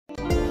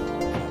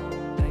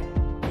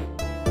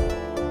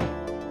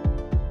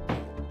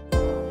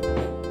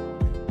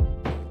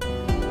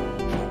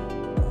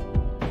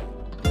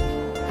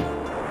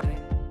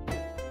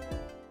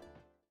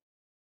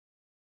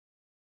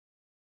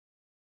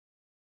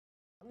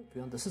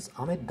everyone, this is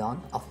Amit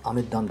Dan of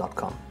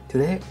AmitDan.com.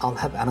 Today I'll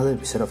have another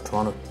episode of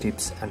Toronto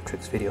tips and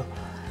tricks video,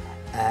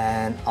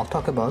 and I'll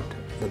talk about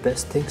the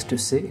best things to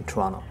see in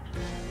Toronto.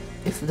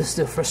 If this is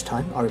your first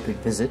time or repeat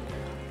visit,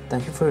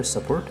 thank you for your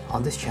support.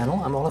 On this channel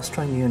I'm always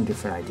trying new and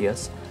different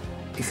ideas.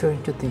 If you're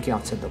into thinking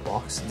outside the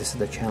box, this is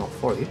the channel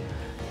for you.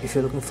 If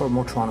you're looking for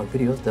more Toronto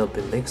videos, there'll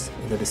be links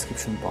in the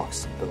description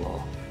box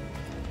below.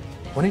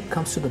 When it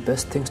comes to the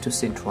best things to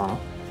see in Toronto,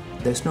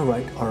 there's no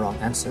right or wrong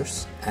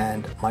answers,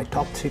 and my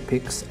top 3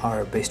 picks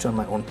are based on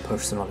my own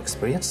personal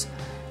experience,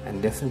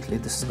 and definitely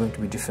this is going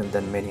to be different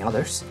than many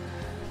others.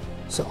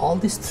 So all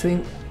these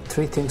three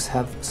things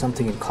have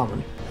something in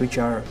common, which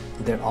are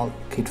they're all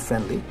kid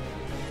friendly,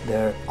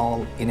 they're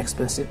all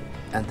inexpensive,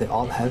 and they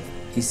all have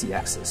easy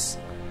access.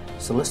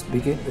 So let's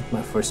begin with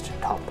my first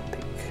top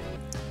pick.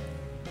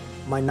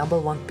 My number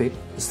 1 pick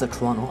is the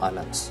Toronto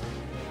Islands.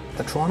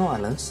 The Toronto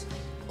Islands,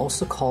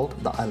 also called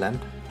the Island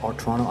or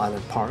Toronto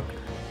Island Park,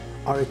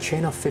 are a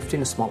chain of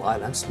 15 small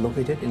islands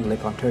located in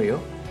Lake Ontario,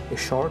 a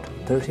short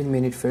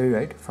 13-minute ferry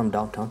ride from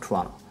downtown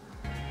Toronto.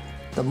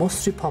 The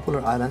most 3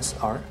 popular islands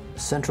are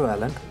Central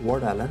Island,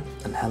 Ward Island,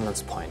 and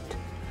Hanlan's Point.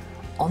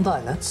 On the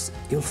islands,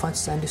 you'll find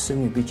sandy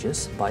swimming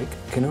beaches, bike,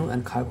 canoe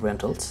and kayak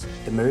rentals,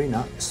 a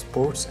marina,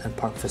 sports and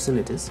park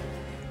facilities,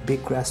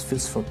 big grass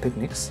fields for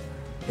picnics,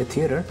 a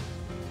theater,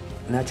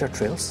 nature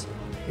trails,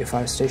 a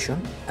fire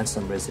station, and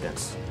some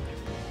residents.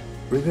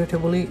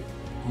 Regrettably,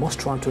 most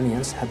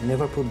Torontonians have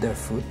never put their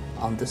foot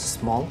on this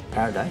small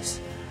paradise,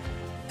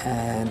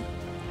 and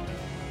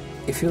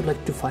if you'd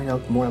like to find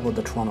out more about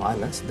the Toronto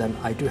Islands, then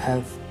I do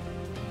have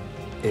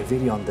a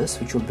video on this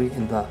which will be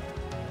in the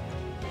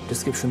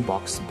description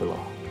box below.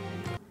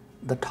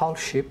 The tall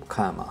ship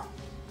Kajama.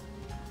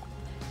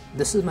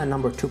 This is my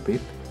number 2 pick.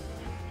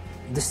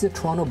 This is a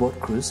Toronto boat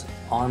cruise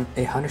on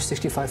a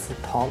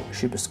 165-foot tall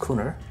ship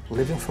schooner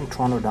leaving from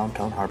Toronto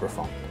downtown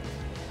harbourfront.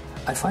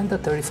 I find the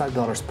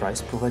 $35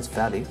 price provides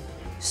value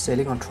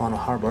sailing on Toronto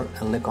Harbour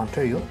and Lake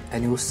Ontario,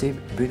 and you will see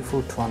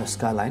beautiful Toronto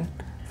skyline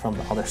from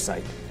the other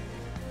side.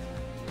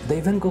 They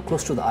even go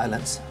close to the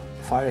islands,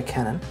 fire a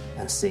cannon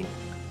and sing.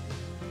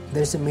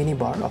 There is a mini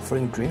bar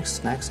offering drinks,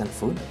 snacks and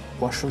food.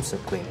 Washrooms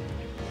are clean.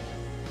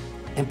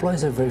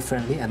 Employees are very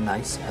friendly and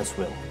nice as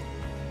well.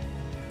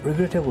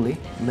 Regrettably,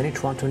 many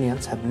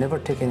Torontonians have never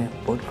taken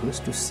a boat cruise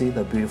to see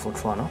the beautiful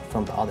Toronto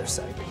from the other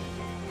side.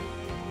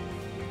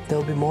 There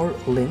will be more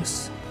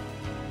links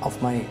of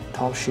my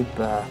tall ship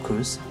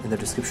cruise in the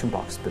description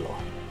box below.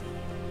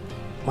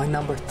 My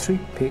number 3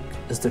 pick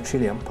is the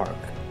Trillium Park.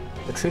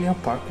 The Trillium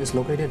Park is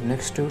located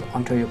next to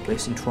Ontario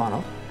Place in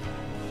Toronto.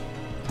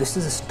 This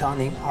is a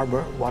stunning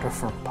arbor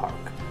waterfront park.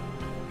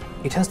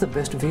 It has the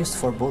best views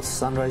for both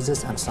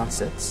sunrises and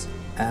sunsets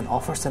and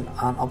offers an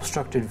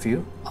unobstructed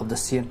view of the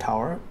CN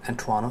Tower and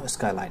Toronto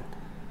skyline.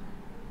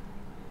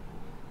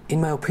 In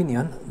my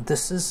opinion,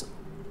 this is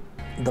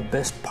the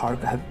best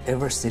park I have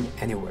ever seen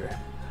anywhere.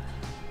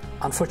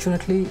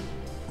 Unfortunately,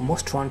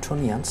 most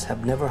Torontonians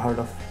have never heard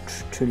of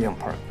Trillium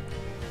Park.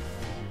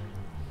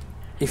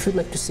 If you'd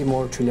like to see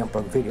more Trillium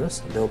Park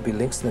videos, there will be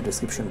links in the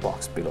description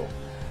box below.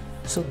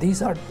 So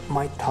these are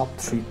my top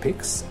 3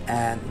 picks,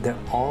 and they're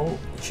all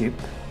cheap,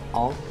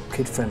 all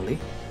kid friendly,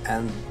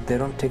 and they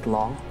don't take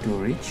long to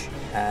reach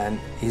and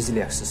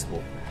easily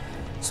accessible.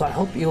 So I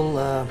hope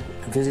you'll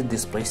visit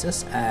these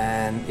places,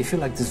 and if you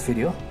like this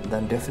video,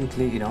 then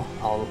definitely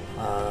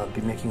I'll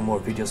be making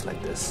more videos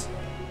like this.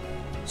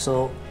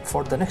 So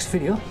for the next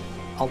video,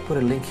 I'll put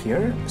a link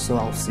here, so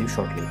I'll see you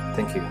shortly.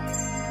 Thank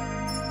you.